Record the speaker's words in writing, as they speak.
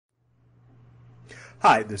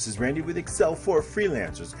Hi, this is Randy with Excel for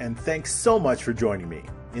Freelancers, and thanks so much for joining me.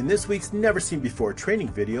 In this week's Never Seen Before training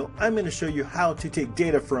video, I'm going to show you how to take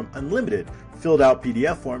data from unlimited filled out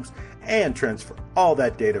PDF forms and transfer all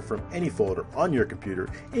that data from any folder on your computer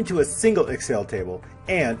into a single Excel table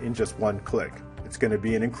and in just one click. It's going to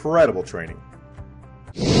be an incredible training.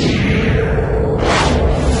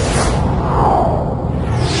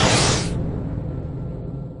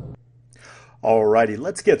 Alrighty,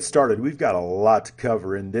 let's get started. We've got a lot to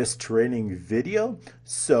cover in this training video,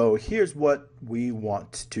 so here's what we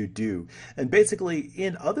want to do. And basically,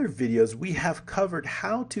 in other videos, we have covered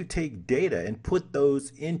how to take data and put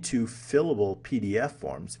those into fillable PDF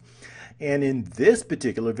forms. And in this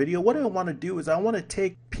particular video, what I want to do is I want to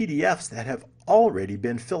take PDFs that have already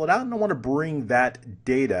been filled out, and I want to bring that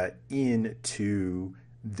data into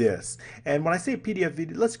this. And when I say PDF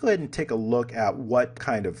video, let's go ahead and take a look at what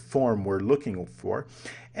kind of form we're looking for.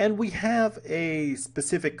 And we have a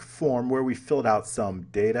specific form where we filled out some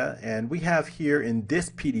data, and we have here in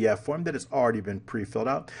this PDF form that has already been pre-filled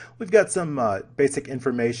out, we've got some basic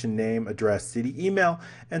information: name, address, city, email,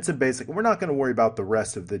 and some basic. We're not going to worry about the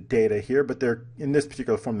rest of the data here, but there, in this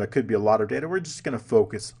particular form, there could be a lot of data. We're just going to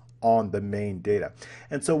focus on the main data.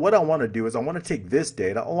 And so what I want to do is I want to take this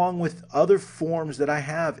data along with other forms that I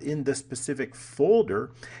have in the specific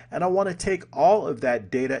folder, and I want to take all of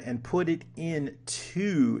that data and put it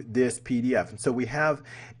into this PDF. And so we have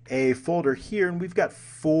a folder here, and we've got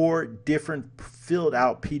 4 different filled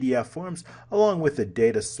out PDF forms along with the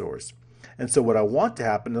data source. And so what I want to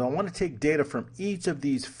happen is I want to take data from each of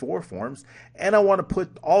these 4 forms, and I want to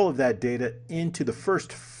put all of that data into the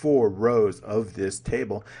first 4 rows of this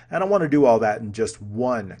table. And I want to do all that in just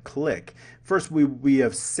one click. First, we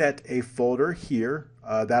have set a folder here.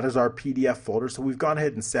 That is our PDF folder. So we've gone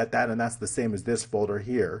ahead and set that, and that's the same as this folder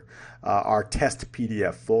here, our test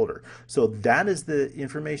PDF folder. So that is the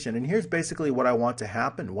information. And here's basically what I want to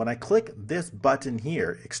happen. When I click this button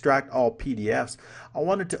here, extract all PDFs, I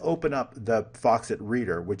want it to open up the Foxit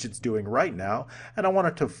reader, which it's doing right now. And I want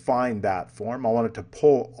it to find that form. I want it to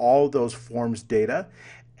pull all those forms data,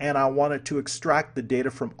 and I want it to extract the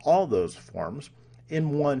data from all those forms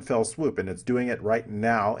in one fell swoop, and it's doing it right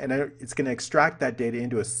now, and it's going to extract that data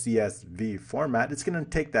into a CSV format. It's going to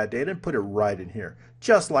take that data and put it right in here,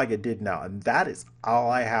 just like it did now, and that is all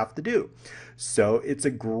I have to do. So it's a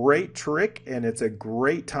great trick, and it's a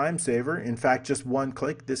great time saver. In fact, just one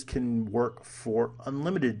click, this can work for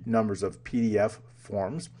unlimited numbers of PDF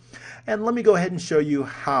forms. And let me go ahead and show you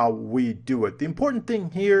how we do it. The important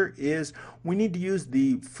thing here is we need to use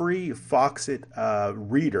the free Foxit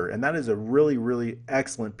reader, and that is a really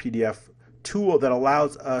excellent PDF tool that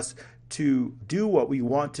allows us to do what we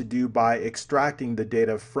want to do by extracting the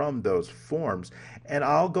data from those forms. And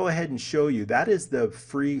I'll go ahead and show you. That is the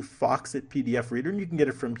free Foxit PDF reader, and you can get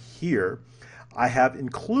it from here. I have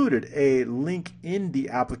included a link in the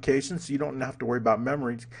application so you don't have to worry about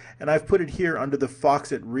memories, and I've put it here under the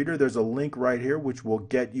Foxit reader. There's a link right here which will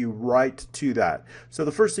get you right to that. So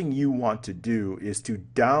the first thing you want to do is to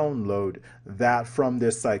download that from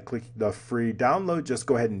this site. Click the free download, just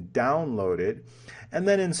go ahead and download it and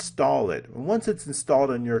then install it. And once it's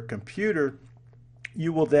installed on your computer,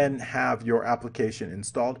 you will then have your application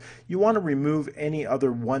installed. You want to remove any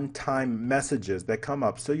other one-time messages that come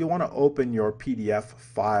up. So you want to open your PDF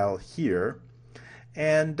file here.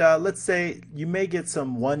 And let's say you may get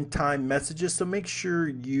some one-time messages, so make sure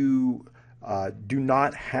you do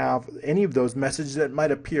not have any of those messages that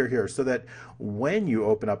might appear here, so that when you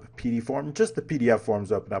open up a PDF form, just the PDF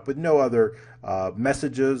forms open up with no other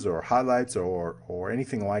messages or highlights or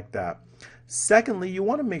anything like that. Secondly, you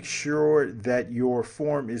want to make sure that your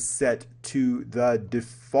form is set to the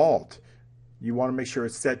default. You want to make sure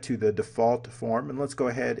it's set to the default form, and let's go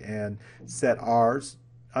ahead and set ours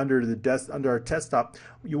under our desktop.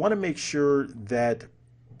 You want to make sure that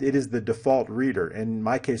it is the default reader. In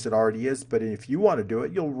my case, it already is, but if you want to do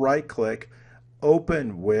it, you'll right-click,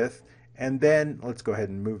 open with, and then let's go ahead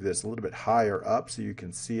and move this a little bit higher up so you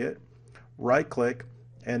can see it. Right-click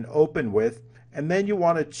and open with. And then you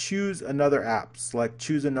want to choose another app. Select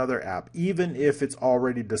choose another app, even if it's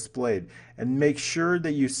already displayed. And make sure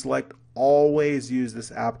that you select always use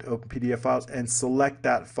this app to open PDF files, and select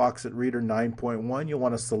that Foxit Reader 9.1. You'll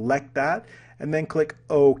want to select that and then click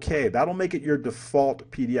OK. That'll make it your default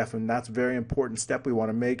PDF, and that's a very important step. We want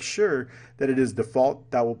to make sure that it is default.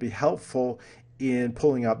 That will be helpful in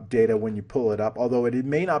pulling up data when you pull it up. Although it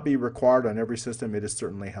may not be required on every system, it is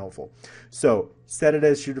certainly helpful. So set it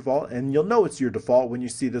as your default, and you'll know it's your default when you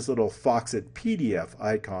see this little Foxit PDF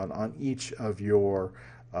icon on each of your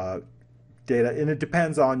data. And it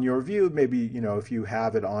depends on your view. Maybe, if you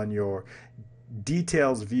have it on your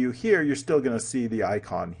details view here, you're still going to see the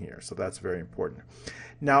icon here. So that's very important.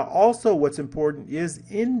 Now also what's important is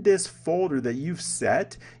in this folder that you've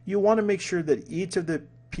set, you want to make sure that each of the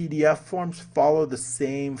PDF forms follow the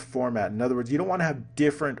same format. In other words, you don't want to have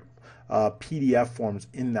different PDF forms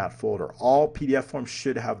in that folder. All PDF forms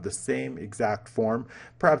should have the same exact form.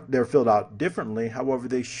 Perhaps they're filled out differently, however,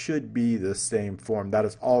 they should be the same form. That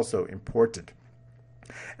is also important,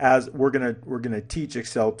 as we're gonna teach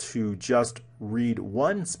Excel to just read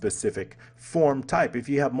one specific form type. If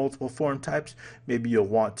you have multiple form types, maybe you'll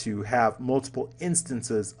want to have multiple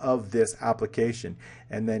instances of this application,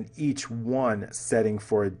 and then each one setting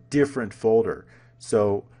for a different folder.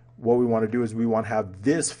 So what we want to do is we want to have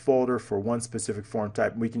this folder for one specific form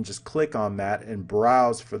type. We can just click on that and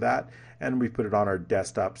browse for that, and we put it on our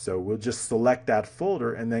desktop. So we'll just select that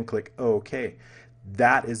folder and then click OK.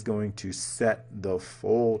 That is going to set the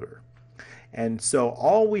folder. And so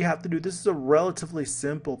all we have to do, this is a relatively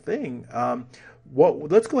simple thing.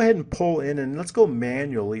 Let's go ahead and pull in and let's go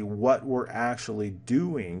manually what we're actually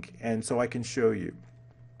doing. And so I can show you.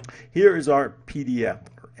 Here is our PDF.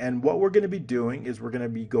 And what we're going to be doing is we're going to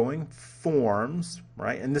be going forms,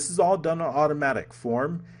 right? And this is all done on automatic.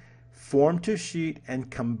 Form to sheet, and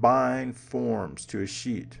combine forms to a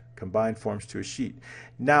sheet. Combine forms to a sheet.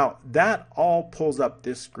 Now that all pulls up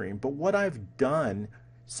this screen, but what I've done,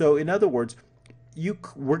 so in other words,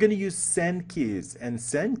 we're going to use send keys, and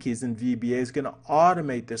send keys in VBA is going to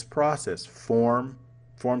automate this process. Form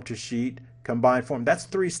to sheet, combine form. That's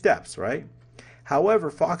 3 steps, right?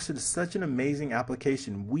 However, Foxit is such an amazing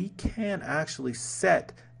application. We can actually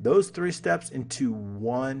set those 3 steps into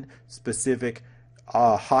one specific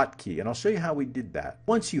hotkey, and I'll show you how we did that.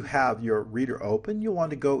 Once you have your reader open, you'll want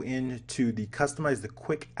to go into the Customize the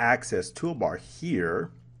Quick Access toolbar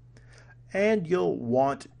here, and you'll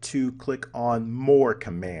want to click on More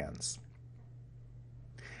Commands.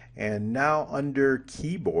 And now under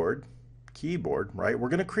keyboard, right, we're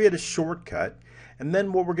going to create a shortcut. And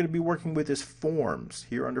then what we're going to be working with is forms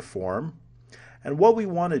here under form. And what we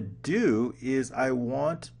want to do is I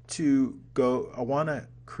want to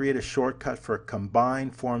create a shortcut for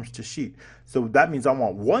combine forms to sheet. So that means I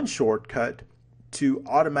want one shortcut to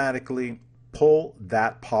automatically pull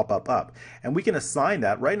that pop-up up. And we can assign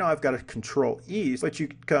that. Right now I've got a Control E, but you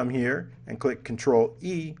can come here and click Control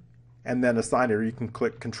E and then assign it, or you can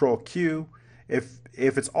click Control Q.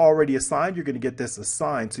 If it's already assigned, you're going to get this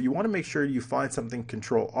assigned. So you want to make sure you find something.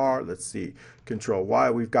 Control R, let's see, Control Y,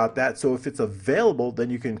 we've got that. So if it's available, then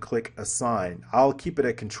you can click assign. I'll keep it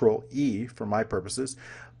at Control E for my purposes,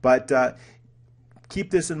 but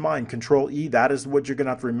keep this in mind. Control E, that is what you're going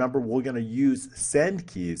to have to remember. We're going to use send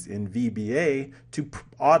keys in VBA to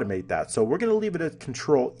automate that. So we're going to leave it at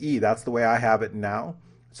Control E. That's the way I have it now.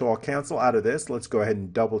 So I'll cancel out of this. Let's go ahead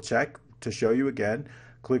and double check to show you again.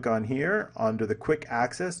 Click on here under the quick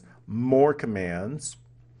access, more commands,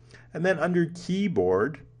 and then under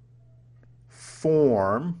keyboard,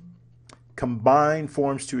 form, combine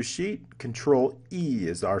forms to a sheet. Control E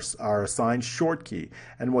is our assigned short key.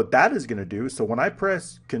 And what that is going to do, so when I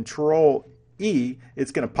press Control E,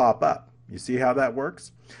 it's going to pop up. You see how that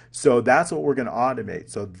works? So that's what we're going to automate.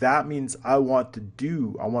 So that means I want to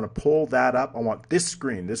pull that up. I want this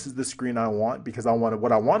screen. This is the screen I want, because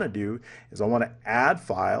what I want to do is I want to add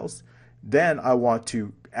files. Then I want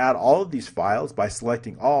to add all of these files by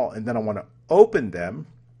selecting all, and then I want to open them,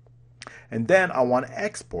 and then I want to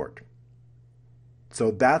export.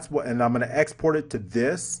 So that's what, and I'm going to export it to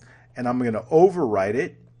this, and I'm going to overwrite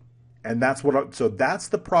it. And that's so that's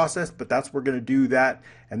the process, but we're going to do that.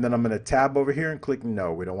 And then I'm going to tab over here and click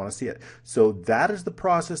no, we don't want to see it. So that is the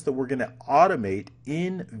process that we're going to automate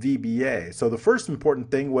in VBA. So the first important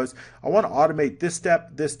thing was I want to automate this step,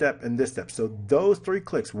 and this step. So those 3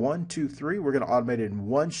 clicks, 1, 2, 3, we're going to automate it in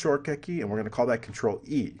one shortcut key, and we're going to call that Control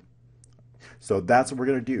E. So that's what we're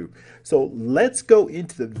going to do. So let's go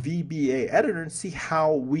into the VBA editor and see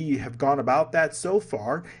how we have gone about that so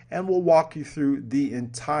far, and we'll walk you through the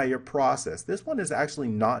entire process. This one is actually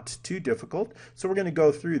not too difficult, so we're going to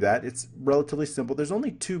go through that. It's relatively simple. There's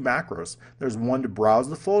only 2 macros. There's one to browse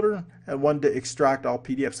the folder and one to extract all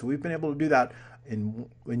PDFs. So we've been able to do that in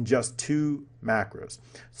just 2 macros.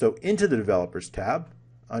 So into the Developers tab,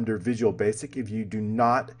 under Visual Basic, if you do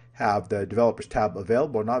not have the Developers tab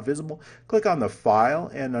available or not visible, click on the File,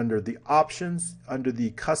 and under the Options, under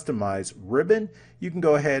the Customize ribbon, you can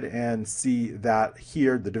go ahead and see that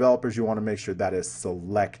here, the Developers, you want to make sure that is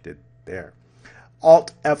selected there.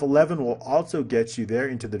 Alt F11 will also get you there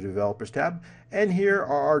into the Developers tab, and here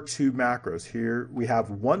are our 2 macros. Here we have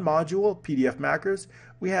 1 module, PDF macros.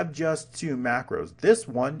 We have just 2 macros. This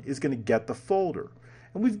one is going to get the folder.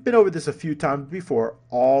 And we've been over this a few times before.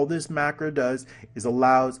 All this macro does is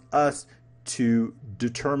allows us to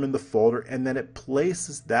determine the folder, and then it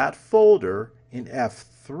places that folder in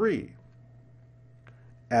F3.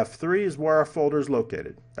 F3 is where our folder is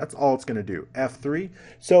located. That's all it's going to do, F3.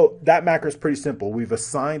 So that macro is pretty simple. We've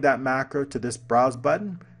assigned that macro to this browse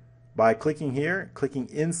button by clicking here, clicking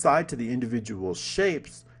inside to the individual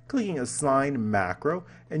shapes, clicking assign macro,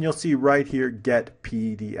 and you'll see right here, get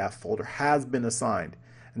PDF folder has been assigned.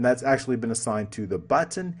 And that's actually been assigned to the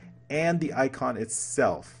button and the icon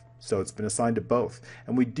itself. So it's been assigned to both.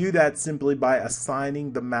 And we do that simply by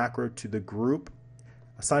assigning the macro to the group.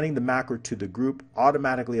 Assigning the macro to the group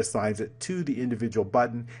automatically assigns it to the individual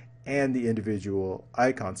button and the individual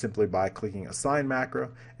icon simply by clicking assign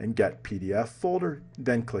macro and get PDF folder,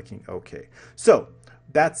 then clicking OK. So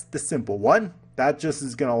that's the simple one. That just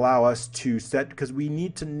is going to allow us to set, because we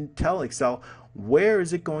need to tell Excel where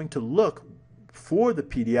is it going to look for the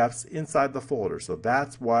PDFs inside the folder. So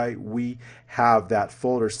that's why we have that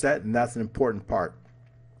folder set, and that's an important part.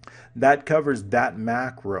 That covers that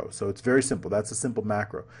macro. So it's very simple. That's a simple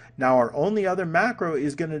macro. Now our only other macro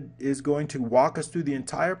is going to walk us through the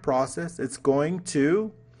entire process. It's going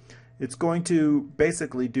to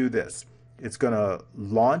basically do this. It's going to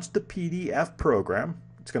launch the PDF program.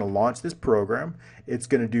 It's going to launch this program. It's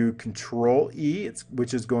going to do Control E,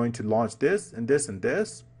 which is going to launch this and this and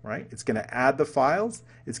this, right? It's going to add the files.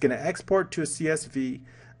 It's going to export to a CSV.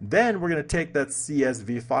 Then we're going to take that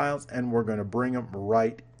CSV files and we're going to bring them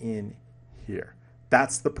right in here.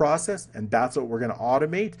 That's the process, and that's what we're going to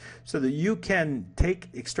automate so that you can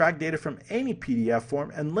extract data from any PDF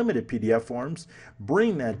form and limited PDF forms,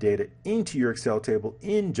 bring that data into your Excel table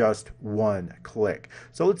in just one click.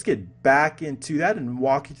 So let's get back into that and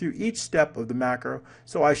walk you through each step of the macro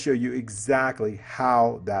so I show you exactly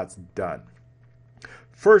how that's done.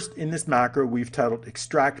 First, in this macro, we've titled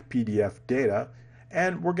Extract PDF Data.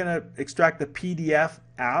 And we're going to extract the PDF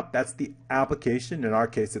app, that's the application, in our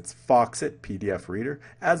case it's Foxit PDF Reader,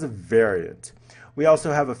 as a variant. We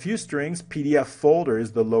also have a few strings. PDF folder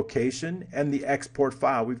is the location, and the export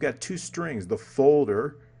file. We've got two strings. The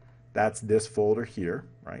folder, that's this folder here,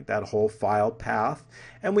 right? That whole file path.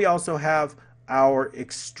 And we also have our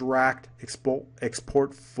export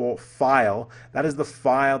file. That is the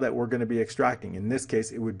file that we're going to be extracting. In this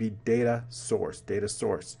case, it would be data source. Data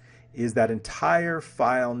source is that entire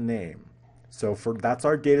file name. So that's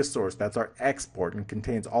our data source, that's our export, and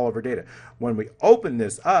contains all of our data. When we open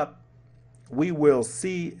this up, we will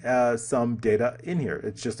see some data in here.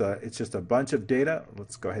 It's just a bunch of data.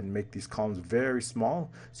 Let's go ahead and make these columns very small.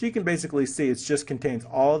 So you can basically see it just contains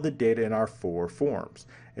all of the data in our four forms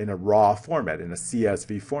in a raw format, in a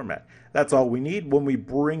CSV format. That's all we need. When we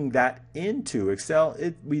bring that into Excel,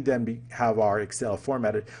 we then have our Excel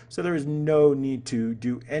formatted. So there is no need to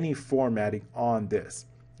do any formatting on this.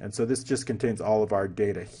 And so this just contains all of our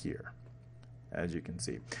data here, as you can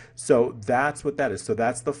see. So that's what that is. So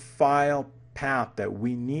that's the file path that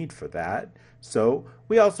we need for that. So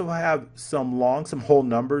we also have some whole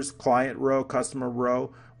numbers, client row, customer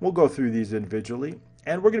row. We'll go through these individually.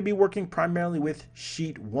 And we're going to be working primarily with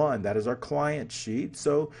sheet 1. That is our client sheet.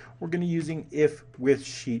 So we're going to be using if with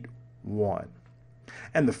sheet 1.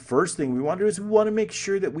 And the first thing we want to do is we want to make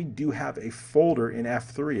sure that we do have a folder in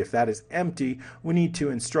F3. If that is empty, we need to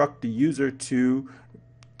instruct the user to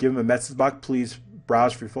give them a message box, please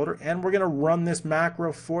browse for your folder, and we're going to run this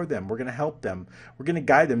macro for them. We're going to help them. We're going to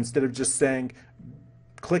guide them. Instead of just saying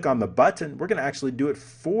click on the button, we're going to actually do it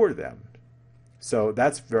for them. So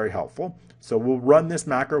that's very helpful. So we'll run this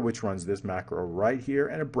macro, which runs this macro right here,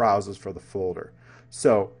 and it browses for the folder.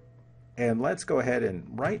 And let's go ahead and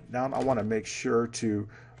right now I want to make sure to,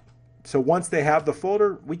 so once they have the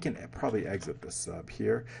folder, we can probably exit the sub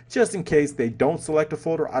here. Just in case they don't select a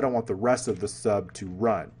folder, I don't want the rest of the sub to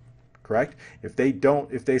run. Correct? If they go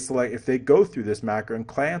through this macro and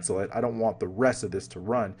cancel it, I don't want the rest of this to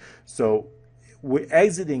run. So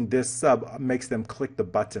exiting this sub makes them click the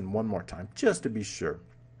button one more time, just to be sure.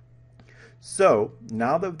 So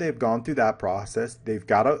now that they've gone through that process, they've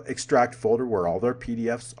got to extract folder where all their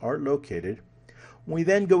PDFs are located. We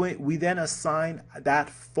then assign that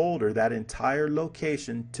folder, that entire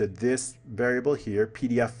location, to this variable here,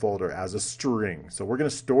 PDF folder, as a string. So we're going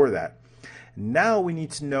to store that. Now we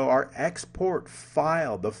need to know our export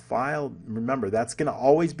file. The file, remember, that's going to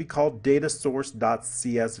always be called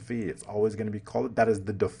datasource.csv. It's always going to be called, that is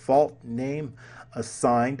the default name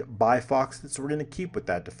assigned by Foxit. So we're going to keep with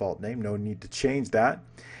that default name. No need to change that.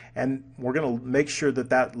 And we're going to make sure that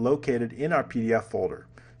that's located in our PDF folder.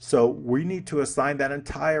 So we need to assign that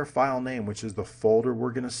entire file name, which is the folder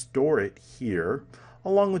we're going to store it here,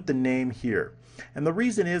 along with the name here. And the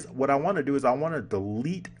reason is, what I want to do is I want to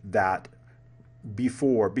delete that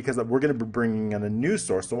before, because we're going to be bringing in a new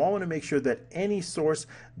source. So I want to make sure that any source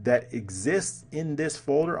that exists in this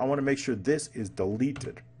folder, I want to make sure this is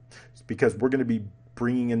deleted, because we're going to be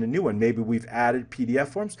bringing in a new one. Maybe we've added PDF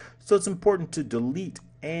forms, so it's important to delete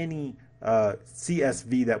any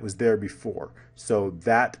CSV that was there before. So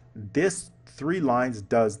that this 3 lines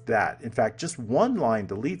does that. In fact, just 1 line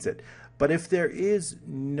deletes it. But if there is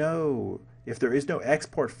no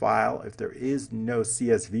export file, if there is no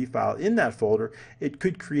CSV file in that folder, it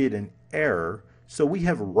could create an error. So we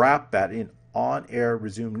have wrapped that in on error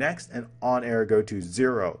resume next and on error go to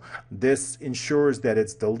 0. This ensures that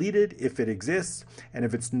it's deleted if it exists, and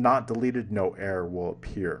if it's not deleted, no error will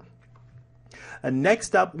appear. And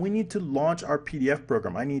next up, we need to launch our PDF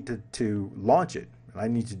program. I need to launch it. I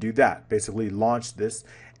need to do that, basically launch this,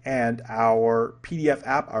 and our PDF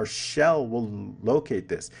app, our shell, will locate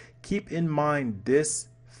this. Keep in mind, this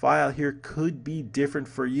file here could be different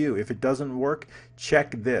for you. If it doesn't work,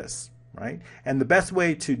 check this. Right? And the best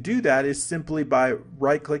way to do that is simply by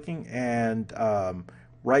right-clicking and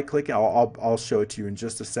right-clicking. I'll show it to you in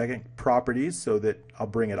just a second. Properties, so that I'll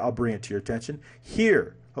bring it to your attention.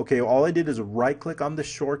 Here, okay, all I did is right-click on the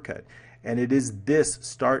shortcut, and it is this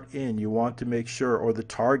start in. You want to make sure, or the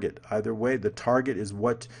target. Either way, the target is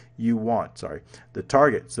what you want. Sorry, the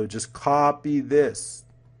target. So just copy this.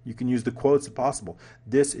 You can use the quotes if possible.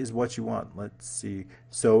 This is what you want. Let's see.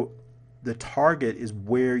 So the target is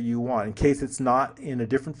where you want. In case it's not in a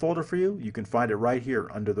different folder for you, you can find it right here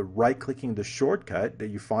under the right-clicking the shortcut that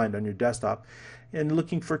you find on your desktop and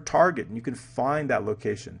looking for target, and you can find that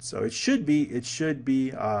location. So it should be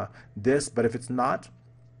this, but if it's not,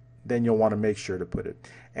 then you'll want to make sure to put it.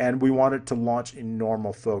 And we want it to launch in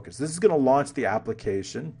normal focus. This is going to launch the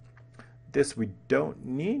application. This we don't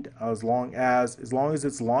need, as long as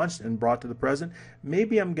it's launched and brought to the present.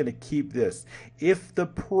 Maybe I'm going to keep this. If the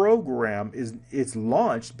program it's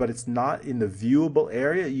launched but it's not in the viewable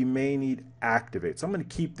area, you may need activate. So I'm going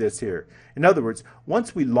to keep this here. In other words,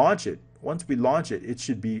 once we launch it, it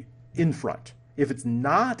should be in front. If it's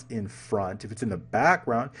not in front, if it's in the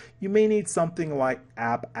background, you may need something like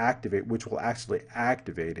app activate, which will actually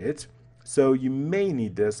activate it. So you may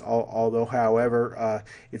need this, although, however,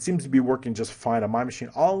 it seems to be working just fine on my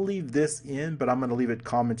machine. I'll leave this in, but I'm going to leave it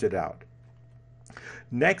commented out.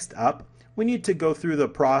 Next up, we need to go through the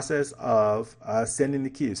process of sending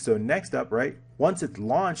the keys. So next up, right, once it's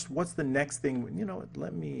launched, what's the next thing? You know,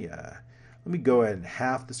 let me go ahead and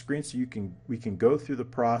half the screen so we can go through the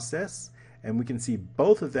process and we can see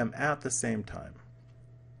both of them at the same time.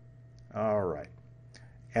 All right,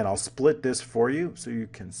 and I'll split this for you so you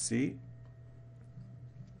can see.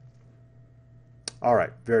 All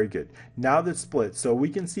right, very good. Now that's split, so we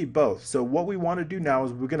can see both. So what we want to do now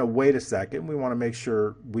is we're going to wait a second. We want to make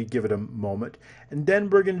sure we give it a moment. And then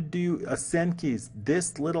we're going to do a send keys.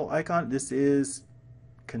 This little icon, this is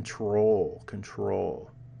Control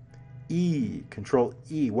E.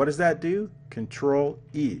 What does that do? Control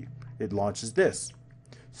E. It launches this.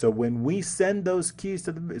 So when we send those keys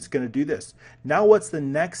to them, it's going to do this. Now what's the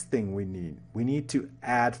next thing we need? We need to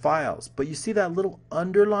add files. But you see that little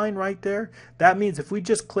underline right there? That means if we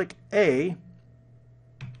just click A,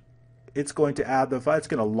 it's going to add the file. It's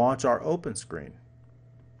going to launch our open screen.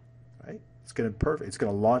 Right? It's going to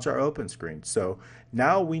launch our open screen. So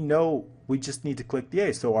now we know we just need to click the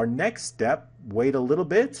A. So our next step, wait a little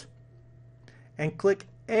bit and click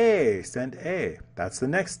A, send A. That's the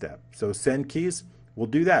next step. So send keys. We'll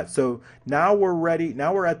do that. So now we're ready.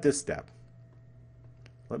 Now we're at this step.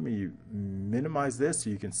 Let me minimize this so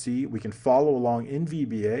you can see. We can follow along in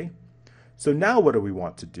VBA. So now what do we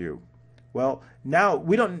want to do? Well, now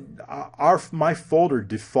we don't, my folder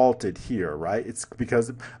defaulted here, right? It's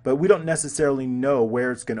because, but we don't necessarily know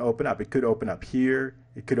where it's going to open up. It could open up here.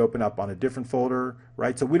 It could open up on a different folder,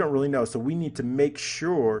 right? So we don't really know. So we need to make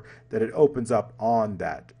sure that it opens up on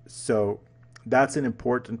that. So that's an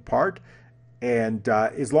important part. And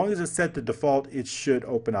as long as it's set to default, it should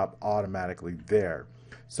open up automatically there.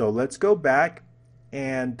 So let's go back,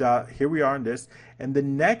 and here we are in this. And the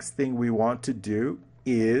next thing we want to do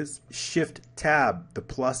is Shift Tab. The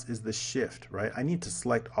plus is the shift, right? I need to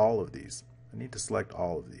select all of these.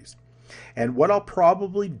 And what I'll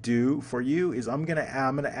probably do for you is I'm gonna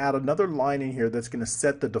add another line in here that's gonna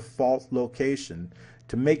set the default location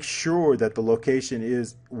to make sure that the location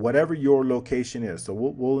is whatever your location is. So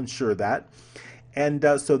we'll ensure that. And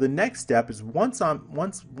so the next step is let's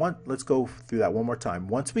go through that one more time.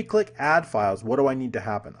 Once we click Add Files, what do I need to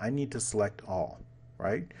happen? I need to select all,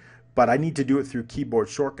 right? But I need to do it through keyboard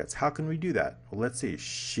shortcuts. How can we do that? Well, let's see.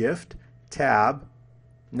 Shift, Tab.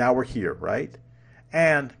 Now we're here, right?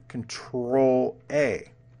 and Control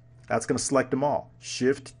A. That's going to select them all.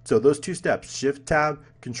 Shift, so those two steps, Shift Tab,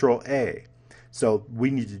 Control A. So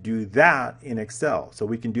we need to do that in Excel. So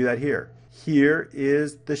we can do that here. Here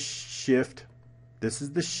is the Shift. This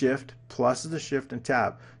is the Shift, plus is the Shift and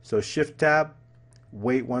Tab. So Shift Tab,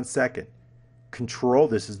 wait 1 second. Control,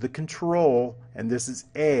 this is the Control, and this is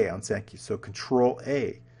A on Sankey. So Control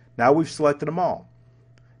A. Now we've selected them all.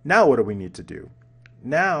 Now what do we need to do?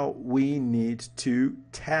 Now we need to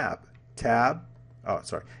tab. Tab, oh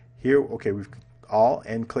sorry. Here, okay, we've all,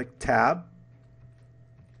 and click Tab.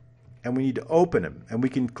 And we need to open them. And we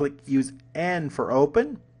can click use N for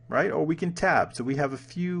open, right? Or we can tab. So we have a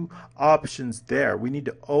few options there. We need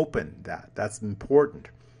to open that. That's important.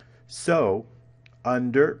 So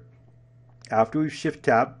under, after we Shift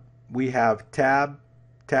Tab, we have Tab,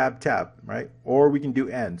 Tab, Tab, right? Or we can do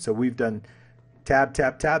N. So we've done Tab,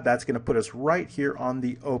 Tab, Tab. That's going to put us right here on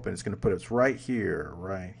the open. It's going to put us right here,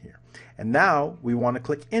 right here. And now we want to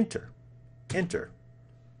click Enter. Enter.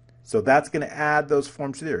 So that's going to add those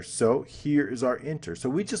forms to there. So here is our Enter. So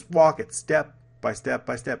we just walk it step by step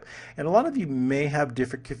by step. And a lot of you may have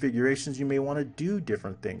different configurations. You may want to do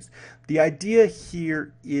different things. The idea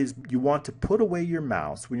here is you want to put away your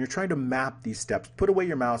mouse. When you're trying to map these steps, put away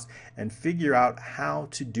your mouse and figure out how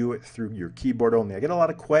to do it through your keyboard only. I get a lot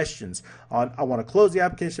of questions on, I want to close the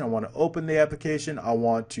application, I want to open the application, I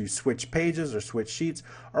want to switch pages or switch sheets,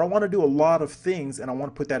 or I want to do a lot of things and I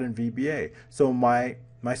want to put that in VBA. So my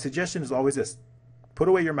suggestion is always this: put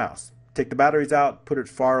away your mouse, take the batteries out, put it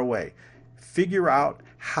far away. Figure out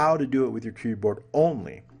how to do it with your keyboard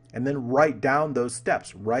only, and then write down those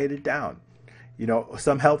steps. Write it down. You know,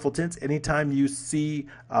 some helpful hints: anytime you see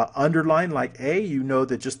underline like A, you know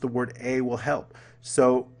that just the word A will help.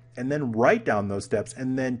 So, and then write down those steps,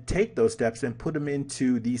 and then take those steps and put them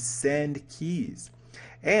into the send keys.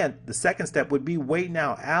 And the second step would be wait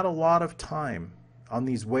now. Add a lot of time on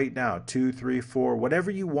these wait now, 2, 3, 4, whatever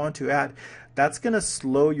you want to add. That's going to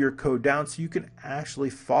slow your code down so you can actually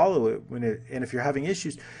follow it and if you're having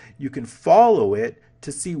issues, you can follow it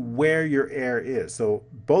to see where your error is. So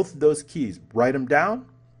both of those keys, write them down,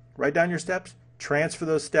 write down your steps, transfer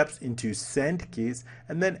those steps into send keys,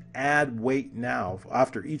 and then add wait now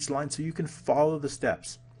after each line so you can follow the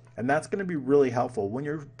steps. And that's going to be really helpful when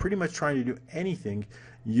you're pretty much trying to do anything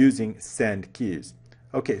using send keys.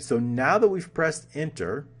 Okay, so now that we've pressed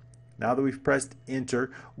enter,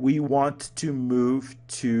 we want to move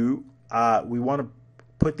to, we want to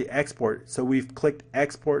put the export. So we've clicked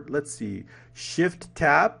export. Let's see, Shift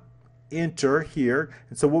Tab, enter here.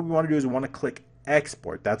 And so what we want to do is we want to click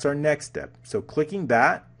export. That's our next step. So clicking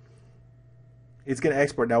that, it's going to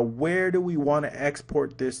export. Now, where do we want to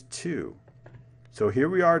export this to? So here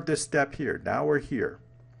we are at this step here. Now we're here.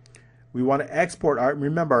 We want to export our,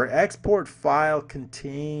 remember our export file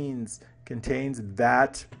contains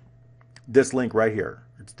this link right here.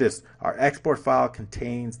 It's this, our export file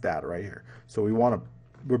contains that right here. So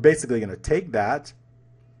we're basically going to take that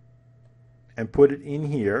and put it in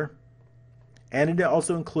here. And it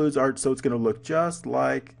also includes our, so it's going to look just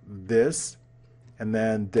like this and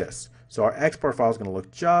then this. So our export file is going to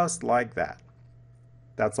look just like that.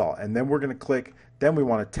 That's all. And then we're going to click, then we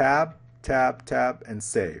want to tab, tab, tab, and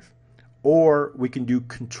save. Or we can do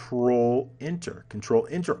Control Enter. Control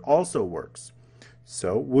Enter also works.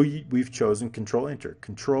 So we've chosen Control Enter.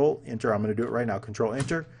 Control Enter, I'm going to do it right now. Control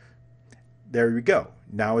Enter. There we go.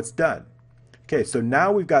 Now it's done. Okay, so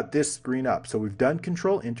now we've got this screen up. So we've done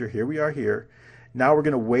Control Enter. Here we are here. Now we're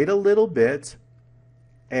going to wait a little bit.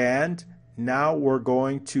 And now we're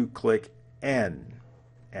going to click N.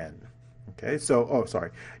 N. Okay, so, oh,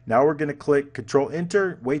 sorry. Now we're going to click Control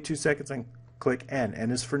Enter, wait 2 seconds, and click N.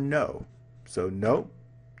 N is for no. So no,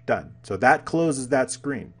 done. So that closes that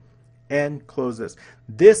screen. And close this.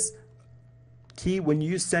 This key, when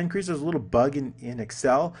you use send keys, there's a little bug in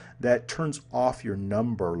Excel that turns off your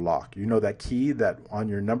number lock. You know that key that on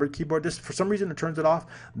your number keyboard, this for some reason it turns it off.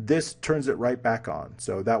 This turns it right back on.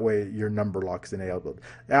 So that way your number lock is enabled.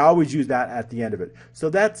 I always use that at the end of it. So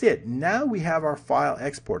that's it. Now we have our file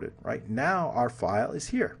exported, right? Now our file is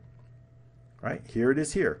here, right? Here it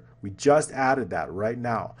is here. We just added that right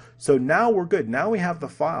now. So now we're good. Now we have the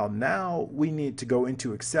file. Now we need to go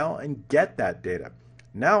into Excel and get that data.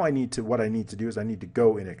 Now what I need to do is I need to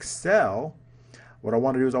go in Excel. What I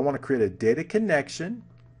want to do is I want to create a data connection,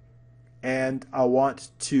 and I want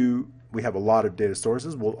to, we have a lot of data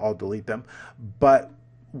sources. I'll delete them. But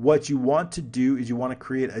what you want to do is you want to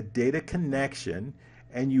create a data connection,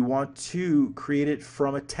 and you want to create it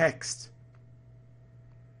from a text.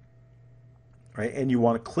 right? And you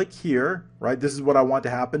want to click here, right? This is what I want to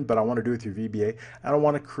happen, but I want to do it through VBA. And I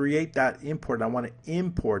want to create that import. I want to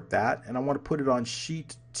import that, and I want to put it on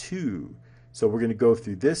sheet 2. So we're going to go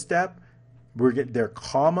through this step. We're getting their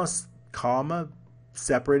comma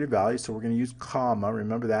separated values, so we're going to use comma.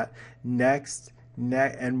 Remember that. Next,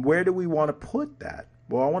 and where do we want to put that?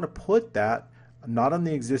 Well, I want to put that not on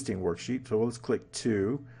the existing worksheet, so let's click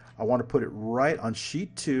 2. I want to put it right on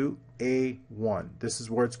sheet 2, A1. This is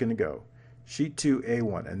where it's going to go. Sheet 2,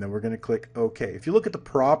 A1, and then we're going to click OK. If you look at the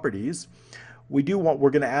properties, we're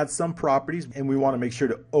going to add some properties, and we want to make sure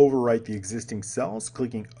to overwrite the existing cells,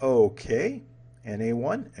 clicking OK and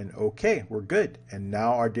A1 and OK. We're good. And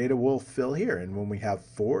now our data will fill here, and when we have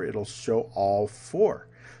 4, it'll show all 4.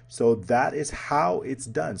 So that is how it's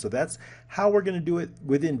done. So that's how we're going to do it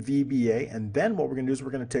within VBA. And then what we're going to do is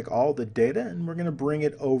we're going to take all the data and we're going to bring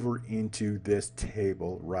it over into this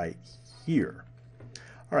table right here.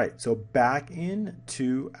 All right, so back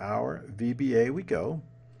into our VBA we go.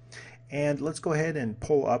 And let's go ahead and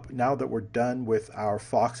pull up, now that we're done with our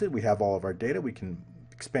Foxit, we have all of our data. We can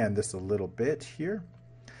expand this a little bit here.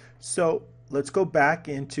 So let's go back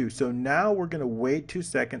into, so now we're going to wait 2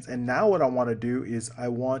 seconds, and now what I want to do is I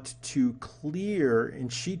want to clear, in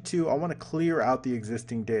sheet 2, I want to clear out the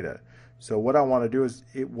existing data. So what I want to do is,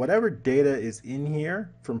 whatever data is in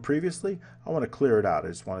here from previously, I want to clear it out. I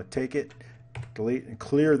just want to take it, delete, and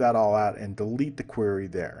clear that all out, and delete the query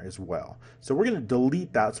there as well. So we're going to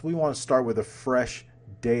delete that, so we want to start with a fresh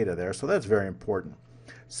data there, so that's very important.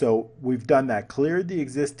 So we've done that, cleared the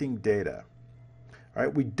existing data. All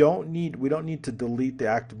right, we don't need to delete the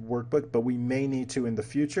active workbook, but we may need to in the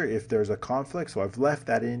future if there's a conflict. So I've left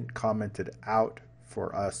that in, commented out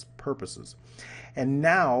for us purposes. And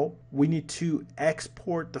now we need to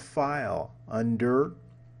export the file under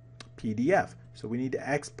PDF. So we need to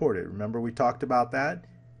export it. Remember we talked about that?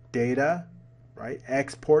 Data, right?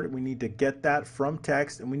 Export it. We need to get that from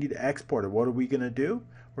text and we need to export it. What are we going to do?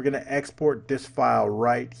 We're going to export this file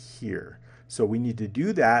right here. So we need to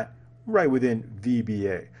do that right within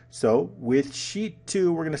VBA. So with sheet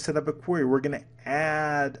 2, we're going to set up a query. We're going to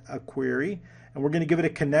add a query and we're going to give it a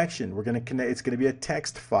connection. We're going to connect, it's going to be a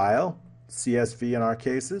text file, CSV in our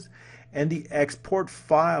cases, and the export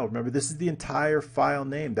file. Remember, this is the entire file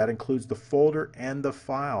name. That includes the folder and the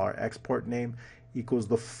file. Our export name equals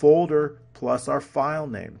the folder plus our file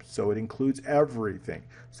name. So it includes everything.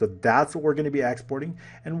 So that's what we're going to be exporting.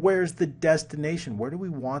 And where's the destination? Where do we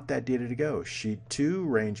want that data to go? Sheet 2,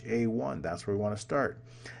 range A1. That's where we want to start.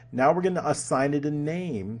 Now we're going to assign it a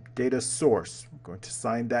name, data source. We're going to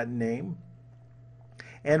assign that name.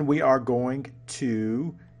 And we are going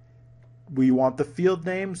to, we want the field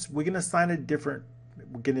names. We're going to assign it different.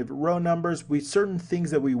 We're going to have row numbers, certain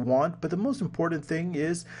things that we want, but the most important thing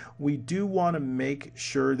is we do want to make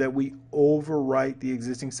sure that we overwrite the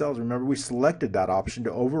existing cells. Remember, we selected that option to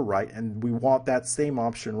overwrite, and we want that same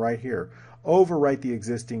option right here. Overwrite the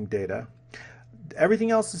existing data.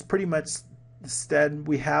 Everything else is pretty much steady.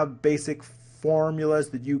 We have basic formulas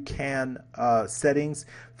that you can, settings.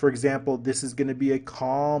 For example, this is going to be a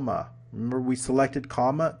comma. Remember we selected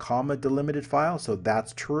comma delimited file, so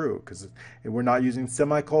that's true because we're not using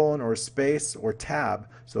semicolon or space or tab,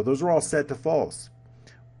 so those are all set to false.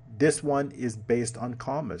 This one is based on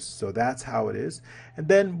commas, so that's how it is. And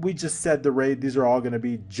then we just said the rate, these are all going to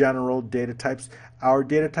be general data types. Our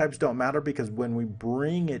data types don't matter because when we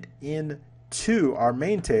bring it in to our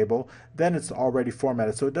main table, then it's already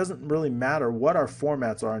formatted. So it doesn't really matter what our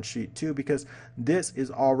formats are on sheet 2 because this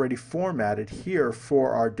is already formatted here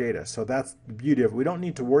for our data. So that's the beauty of it. We don't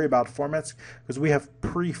need to worry about formats because we have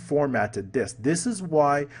pre-formatted this. This is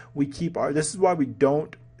why we keep our, this is why we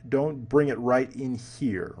don't bring it right in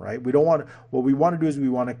here, right? We don't want to, what we want to do is we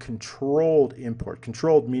want a controlled import.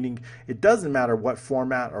 Controlled meaning it doesn't matter what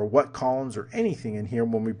format or what columns or anything in here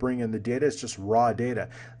when we bring in the data, it's just raw data.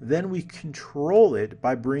 Then we control it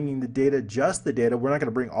by bringing the data, just the data. We're not going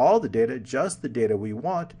to bring all the data, just the data we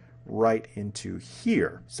want right into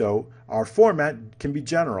here. So our format can be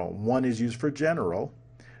general. One is used for general.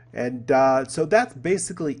 And so that's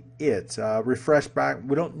basically it. Refresh back.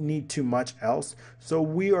 We don't need too much else. So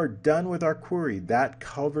we are done with our query. That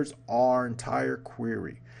covers our entire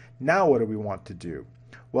query. Now what do we want to do?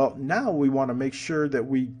 Well, now we want to make sure that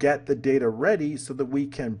we get the data ready so that we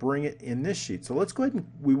can bring it in this sheet. So let's go ahead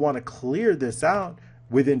and we want to clear this out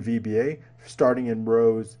within VBA, starting in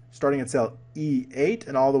rows, starting in cell E8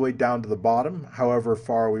 and all the way down to the bottom, however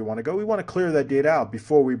far we want to go. We want to clear that data out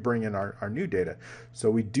before we bring in our new data. So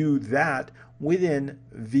we do that within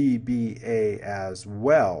VBA as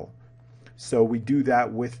well. So we do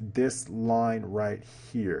that with this line right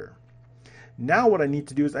here. Now what I need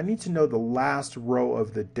to do is I need to know the last row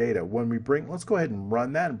of the data. When we bring, let's go ahead and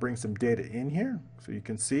run that and bring some data in here so you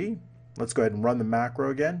can see. Let's go ahead and run the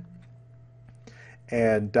macro again.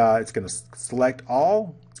 And it's going to select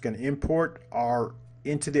all. It's going to import our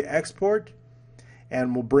into the export,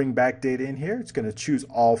 and we'll bring back data in here. It's going to choose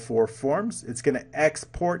all 4 forms. It's going to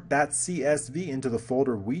export that CSV into the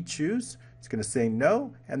folder we choose. It's going to say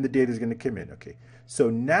no, and the data is going to come in. Okay. So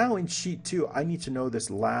now in sheet 2, I need to know this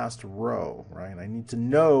last row, right? I need to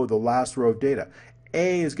know the last row of data.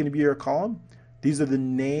 A is going to be your column. These are the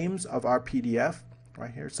names of our PDF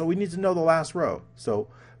right here. So we need to know the last row so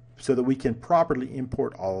that we can properly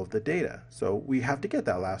import all of the data. So we have to get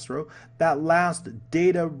that last row. That last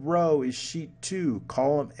data row is sheet 2,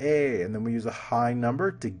 column A, and then we use a high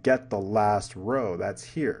number to get the last row. That's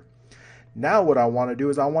here. Now what I want to do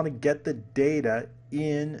is I want to get the data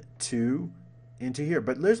into here,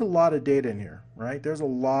 but there's a lot of data in here, right? There's a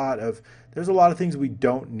lot of things we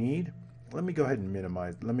don't need. Let me go ahead and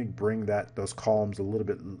minimize. Let me bring those columns a little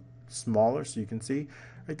bit smaller so you can see.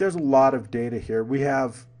 Right, there's a lot of data here. We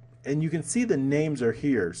have, and you can see the names are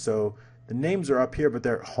here. So the names are up here, but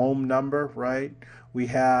they're home number, right? We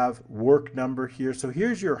have work number here. So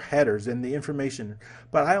here's your headers and the information,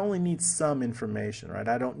 but I only need some information, right?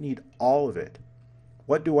 I don't need all of it.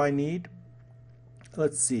 What do I need?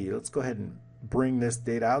 Let's see. Let's go ahead and bring this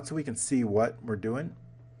data out so we can see what we're doing.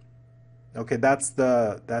 Okay, that's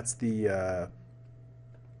the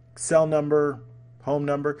cell number, home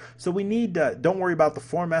number. So we need, don't worry about the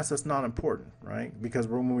formats, that's not important, right? Because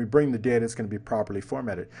when we bring the data, it's going to be properly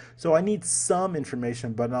formatted. So I need some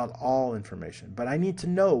information, but not all information. But I need to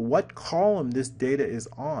know what column this data is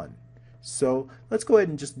on. So let's go ahead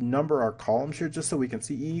and just number our columns here just so we can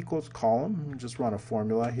see E equals column. Just run a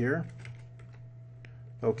formula here.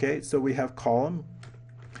 Okay, so we have column,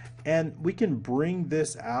 and we can bring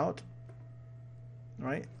this out,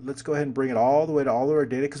 right? Let's go ahead and bring it all the way to all of our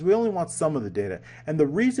data because we only want some of the data. And the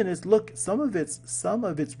reason is, look, some of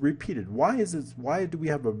it's repeated. Why do we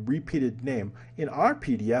have a repeated name? In our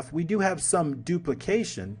PDF, we do have some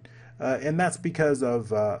duplication, and that's because of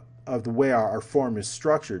the way our form is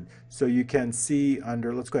structured. So you can see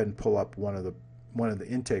under, let's go ahead and pull up one of the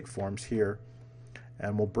intake forms here.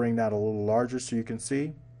 And we'll bring that a little larger so you can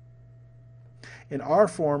see. In our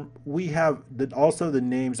form, we have also the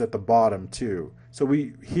names at the bottom too. So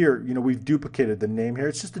we've duplicated the name here.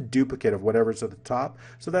 It's just a duplicate of whatever's at the top.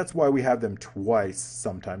 So that's why we have them twice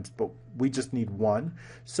sometimes, but we just need one.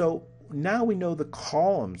 So now we know the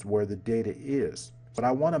columns where the data is, but I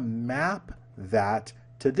want to map that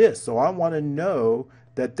to this. So I want to know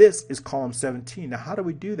that this is column 17. Now how do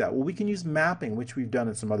we do that? Well, we can use mapping, which we've done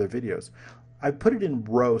in some other videos. I put it in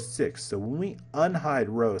row 6. So when we unhide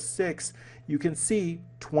row 6, you can see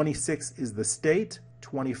 26 is the state,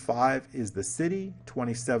 25 is the city,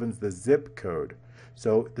 27 is the zip code.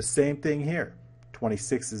 So the same thing here.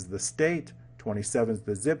 26 is the state, 27 is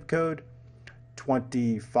the zip code,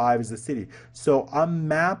 25 is the city. So I'm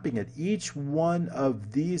mapping it. Each one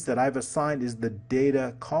of these that I've assigned is the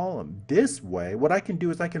data column. This way, what I can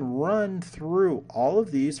do is I can run through all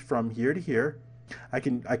of these from here to here. I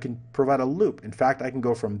can provide a loop. In fact, I can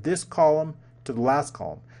go from this column to the last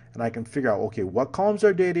column, and I can figure out, okay, what columns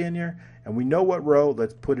are data in here, and we know what row,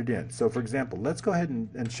 let's put it in. So for example, let's go ahead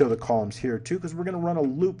and show the columns here too, because we're going to run a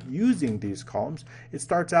loop using these columns. It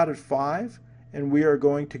starts out at 5, and we are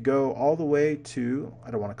going to go all the way to,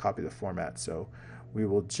 I don't want to copy the format, so we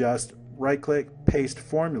will just right-click, paste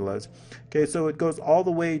formulas. Okay, so it goes all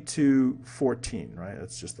the way to 14, right?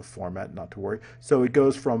 That's just the format, not to worry. So it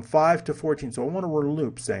goes from 5 to 14. So I want to run a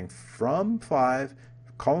loop saying from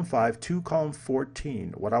column 5 to column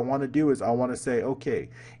 14. What I want to do is I want to say, okay,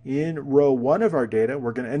 in row 1 of our data,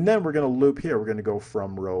 we're going to loop here. We're going to go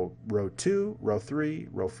from row 2, row 3,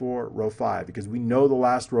 row 4, row 5, because we know the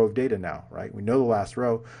last row of data now, right? We know the last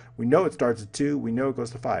row. We know it starts at 2. We know it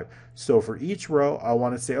goes to 5. So for each row, I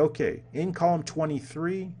want to say, okay, in column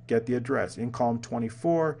 23, get the address. In column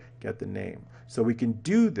 24, get the name. So we can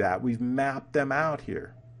do that. We've mapped them out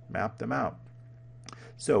here. Map them out.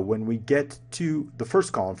 So when we get to the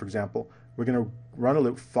first column, for example, we're going to run a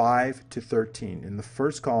loop 5 to 13. In the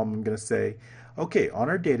first column, I'm going to say, okay, on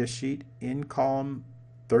our data sheet, in column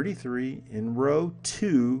 33, in row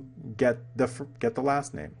 2, get the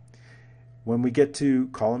last name. When we get to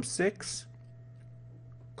column 6,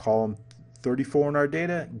 column 34 in our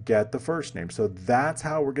data, get the first name. So that's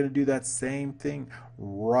how we're going to do that same thing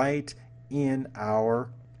right in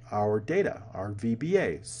our data, our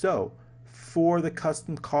VBA. So for the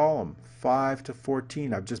custom column 5 to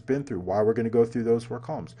 14, I've just been through why we're going to go through those 4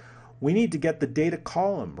 columns. We need to get the data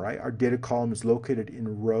column, right? Our data column is located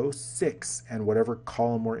in row 6, and whatever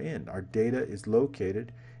column we're in. Our data is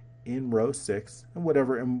located in row 6 and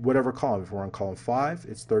whatever column. If we're in column 5,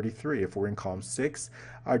 it's 33. If we're in column 6,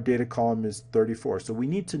 our data column is 34. So we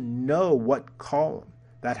need to know what column.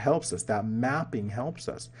 That helps us. That mapping helps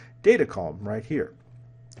us. Data column right here.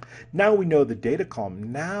 Now we know the data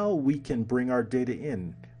column. Now we can bring our data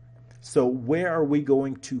in. So where are we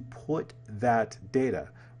going to put that data?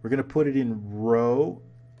 We're going to put it in row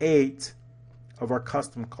 8 of our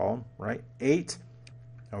custom column, right? 8.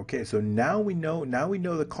 Okay, so now we know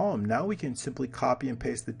the column. Now we can simply copy and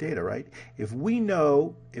paste the data, right? If we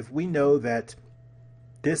know that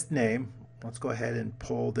this name, let's go ahead and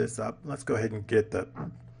pull this up. Let's go ahead and get the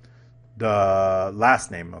last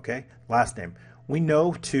name, okay? Last name. We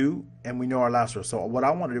know 2 and we know our last row. So what I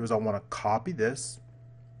want to do is I want to copy this.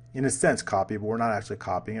 In a sense copy, but we're not actually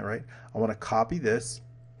copying it, right? I want to copy this,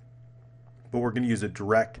 but we're going to use a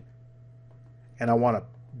direct, and I want to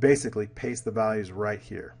basically paste the values right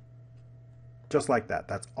here. Just like that.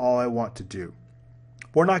 That's all I want to do.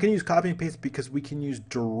 We're not going to use copy and paste because we can use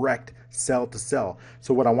direct cell to cell.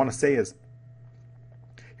 So what I want to say is,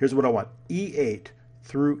 here's what I want. E8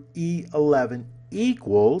 through E11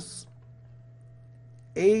 equals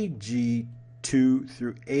AG2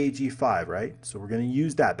 through AG5, right? So we're going to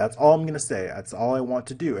use that. That's all I'm going to say. That's all I want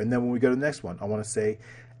to do. And then when we go to the next one, I want to say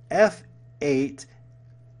F8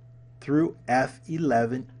 through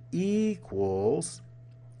F11 equals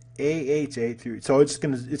AH8 through. So it's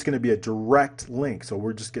going to be a direct link. So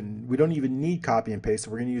we don't even need copy and paste.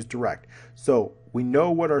 So we're going to use direct. So we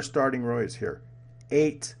know what our starting row is here.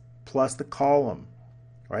 8 plus the column,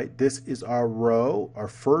 right? This is our row, our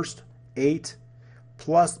first 8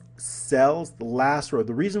 plus cells, the last row.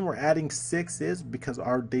 The reason we're adding 6 is because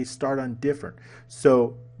they start on different.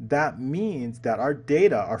 So that means that our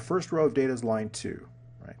data, our first row of data is line 2,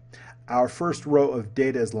 right? Our first row of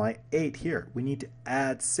data is line 8 here. We need to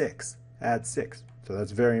add 6. Add 6. So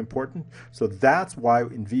that's very important. So that's why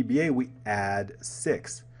in VBA we add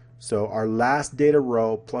 6. So our last data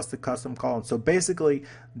row plus the custom column. So basically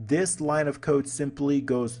this line of code simply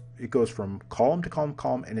goes from column to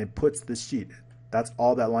column, and it puts the sheet. That's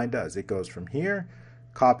all that line does. It goes from here,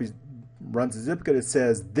 copies, runs the zip code. It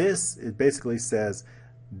says this, it basically says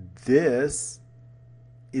this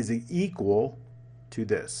is equal to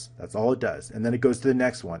this. That's all it does. And then it goes to the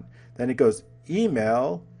next one. Then it goes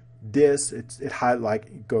email this,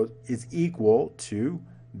 is equal to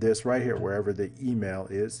this right here, wherever the email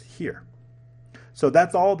is here. So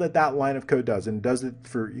that's all that line of code does, and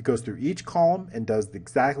it goes through each column and does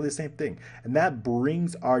exactly the same thing. And that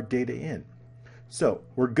brings our data in. So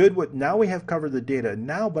we're good with, now we have covered the data.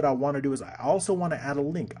 Now what I want to do is I also want to add a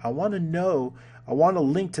link. I want to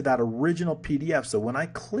link to that original PDF. So when I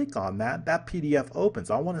click on that PDF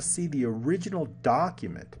opens. I want to see the original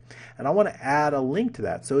document, and I want to add a link to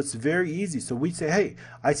that. So it's very easy. So we say, hey,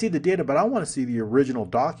 I see the data, but I want to see the original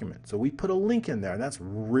document. So we put a link in there, and that's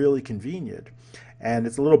really convenient. And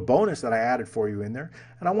it's a little bonus that I added for you in there.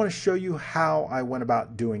 And I want to show you how I went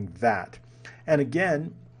about doing that. And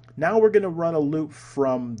again, now we're going to run a loop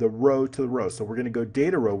from the row to the row. So we're going to go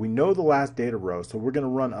data row. We know the last data row, so we're going to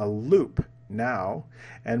run a loop now,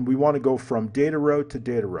 and we want to go from data row to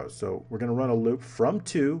data row. So we're going to run a loop from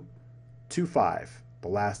 2 to 5, the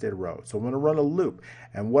last data row. So I'm going to run a loop,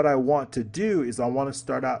 and what I want to do is I want to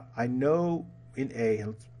start out, I know in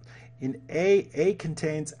A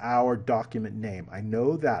contains our document name. I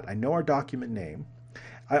know that. I know our document name.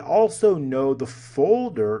 I also know the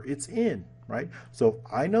folder it's in. Right? So if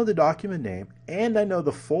I know the document name and I know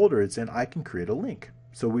the folder it's in, I can create a link.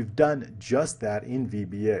 So we've done just that in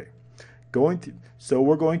VBA. So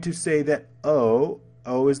we're going to say that O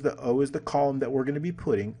is the column that we're going to be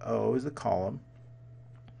putting. O is the column.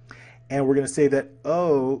 And we're going to say that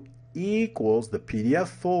O equals the PDF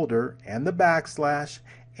folder and the backslash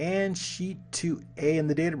and sheet 2A in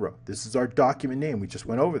the data row. This is our document name. We just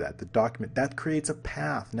went over that. The document, that creates a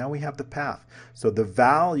path. Now we have the path. So the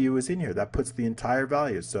value is in here. That puts the entire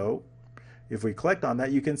value. So if we click on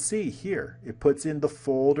that, you can see here, it puts in the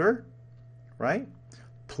folder, right?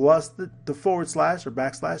 Plus the forward slash or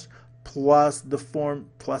backslash, plus the form,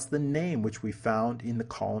 plus the name, which we found in the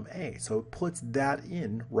column A. So it puts that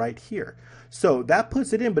in right here. So that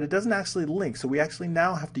puts it in, but it doesn't actually link. So we actually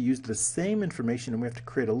now have to use the same information, and we have to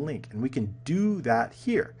create a link, and we can do that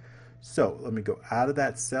here. So let me go out of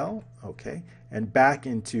that cell, okay, and back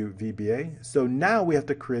into VBA. So now we have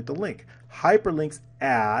to create the link. Hyperlinks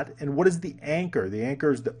add, and what is the anchor? The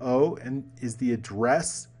anchor is the O and is the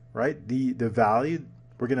address, right? The value,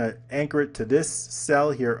 We're going to anchor it to this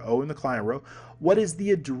cell here, O in the client row. What is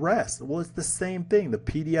the address? Well, it's the same thing, the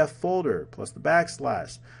PDF folder plus the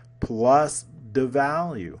backslash plus the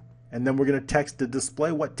value. And then we're going to text to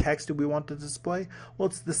display. What text do we want to display? Well,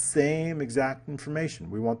 it's the same exact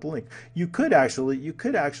information. We want the link. You could actually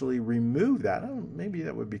remove that. Oh, maybe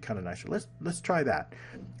that would be kind of nicer. Let's try that.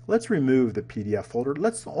 Let's remove the PDF folder.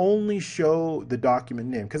 Let's only show the document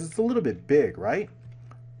name because it's a little bit big, right?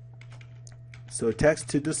 So text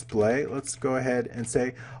to display, let's go ahead and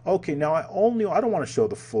say, okay, now I don't want to show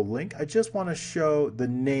the full link. I just want to show the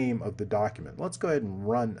name of the document. Let's go ahead and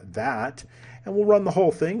run that, and we'll run the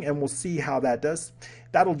whole thing and we'll see how that does.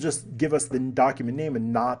 That'll just give us the document name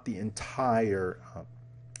and not the entire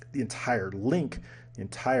link, the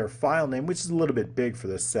entire file name, which is a little bit big for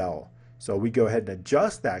this cell. So we go ahead and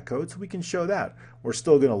adjust that code so we can show that. We're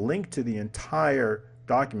still going to link to the entire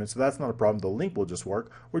document, so that's not a problem. The link will just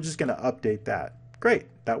work. We're just going to update that. Great,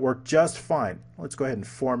 that worked just fine. Let's go ahead and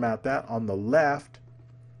format that on the left.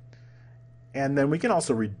 And then we can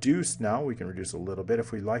also reduce now. We can reduce a little bit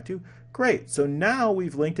if we'd like to. Great, so now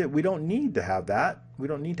we've linked it. We don't need to have that. We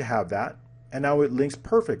don't need to have that. And now it links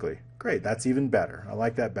perfectly. Great, that's even better. I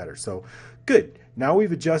like that better. So good. Now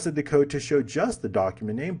we've adjusted the code to show just the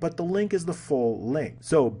document name, but the link is the full link.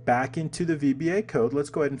 So back into the VBA code, let's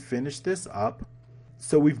go ahead and finish this up.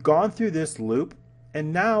 So we've gone through this loop,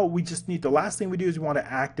 and now we just need, the last thing we do is we want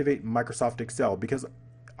to activate Microsoft Excel because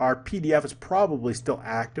our PDF is probably still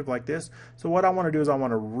active like this. So what I want to do is I want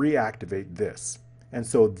to reactivate this. And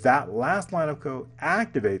so that last line of code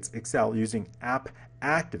activates Excel using app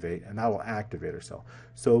activate, and that will activate Excel.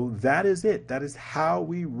 So that is it. That is how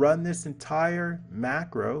we run this entire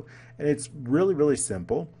macro, and it's really, really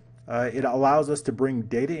simple. It allows us to bring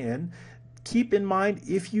data in. Keep in mind,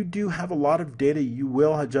 if you do have a lot of data, you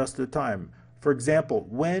will adjust the time. For example,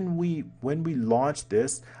 when we launch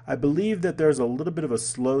this, I believe that there's a little bit of a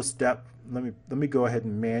slow step. Let me go ahead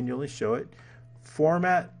and manually show it.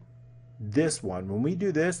 Format this one. When we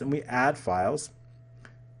do this and we add files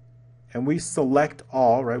and we select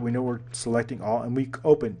all, right? We know we're selecting all and we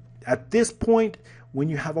open. At this point, when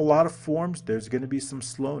you have a lot of forms, there's going to be some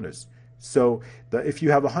slowness. So if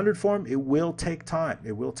you have 100 forms, it will take time.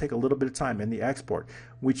 It will take a little bit of time in the export,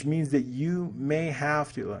 which means that you may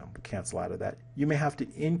have to cancel out of that. You may have to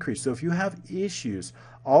increase. So if you have issues,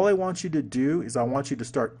 all I want you to do is I want you to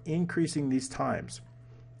start increasing these times.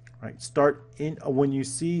 Right? Start in when you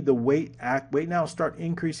see the wait now, start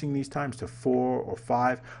increasing these times to 4 or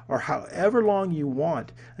 5 or however long you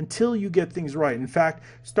want until you get things right. In fact,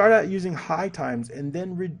 start out using high times and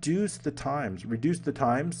then reduce the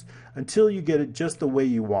times until you get it just the way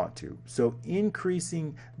you want to. So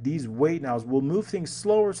increasing these wait nows will move things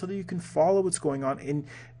slower so that you can follow what's going on. And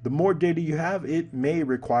the more data you have, it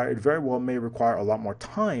very well may require a lot more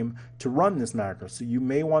time to run this macro. So you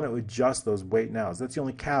may want to adjust those wait nows. That's the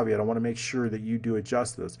only caveat. I want to make sure that you do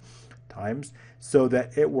adjust those times so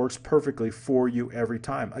that it works perfectly for you every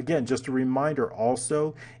time. Again, just a reminder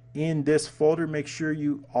also, in this folder, make sure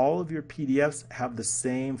all of your PDFs have the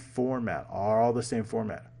same format, all the same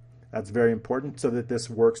format. That's very important so that this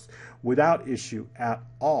works without issue at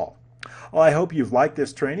all. Well, I hope you've liked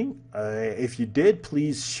this training. If you did,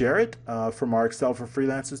 please share it from our Excel for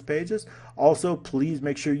Freelancers pages. Also, please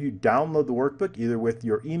make sure you download the workbook either with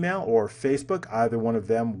your email or Facebook. Either one of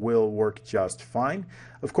them will work just fine.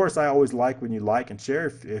 Of course, I always like when you like and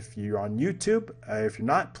share. If you're on YouTube, if you're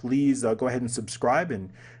not, please go ahead and subscribe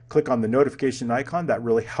and click on the notification icon. That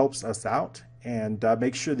really helps us out. And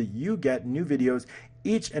make sure that you get new videos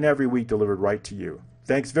each and every week delivered right to you.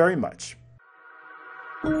 Thanks very much.